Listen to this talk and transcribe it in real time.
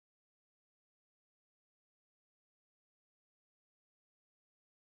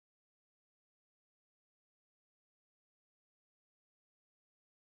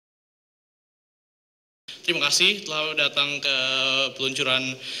terima kasih telah datang ke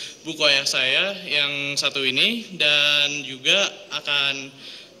peluncuran buku ayah saya yang satu ini, dan juga akan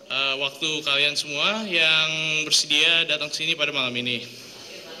waktu kalian semua yang bersedia datang ke sini pada malam ini.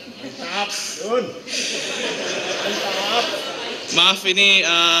 Mantap, Dun. Mantap. Maaf, ini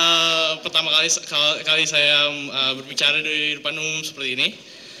pertama kali saya berbicara di depan umum seperti ini.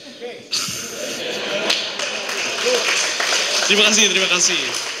 Terima kasih.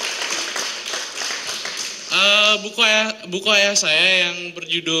 Buku ayah saya yang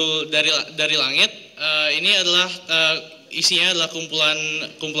berjudul Dari Langit ini adalah isinya adalah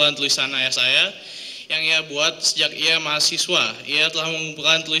kumpulan tulisan ayah saya yang ia buat sejak ia mahasiswa. Ia telah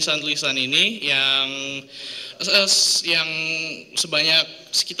mengumpulkan tulisan-tulisan ini yang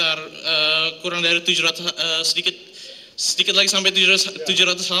sebanyak sekitar kurang dari 700, sedikit lagi sampai 700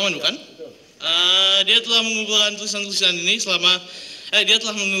 halaman, bukan? Dia telah mengumpulkan tulisan-tulisan ini dia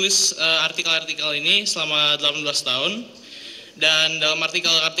telah menulis artikel-artikel ini selama 18 tahun, dan dalam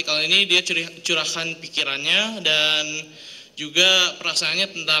artikel-artikel ini dia curahkan pikirannya dan juga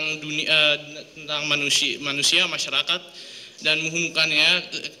perasaannya tentang tentang manusia, masyarakat, dan menghubungkannya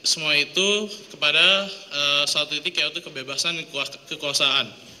semua itu kepada satu titik, yaitu kebebasan dan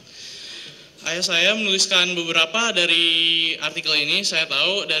kekuasaan. Ayah saya menuliskan beberapa dari artikel ini, saya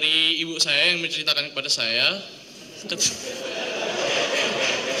tahu dari ibu saya yang menceritakan kepada saya.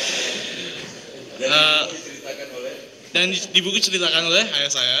 Dan di buku diceritakan oleh ayah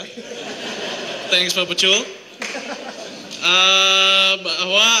saya. Thanks Pak Pecul.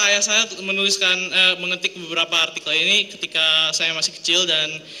 Bahwa ayah saya mengetik beberapa artikel ini ketika saya masih kecil, dan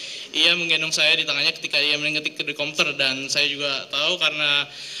ia menggendong saya di tangannya ketika ia mengetik di komputer. Dan saya juga tahu karena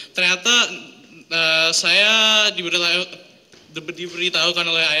ternyata saya diberitahukan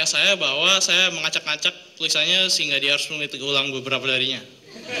oleh ayah saya bahwa saya mengacak-ngacak tulisannya sehingga dia harus mengetik ulang beberapa darinya.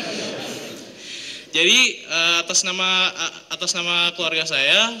 Jadi atas nama keluarga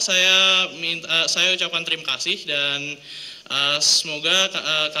saya ucapkan terima kasih, dan semoga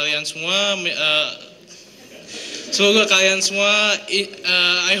kalian semua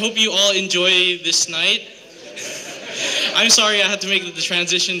I hope you all enjoy this night. I'm sorry I had to make the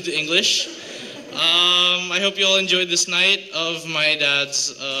transition to English. I hope you all enjoyed this night of my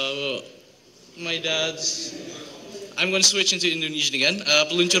dad's I'm going to switch into Indonesian again.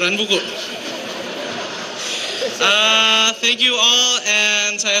 Peluncuran buku. Thank you all,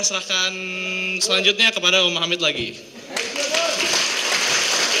 and saya serahkan selanjutnya kepada Om Hamid lagi.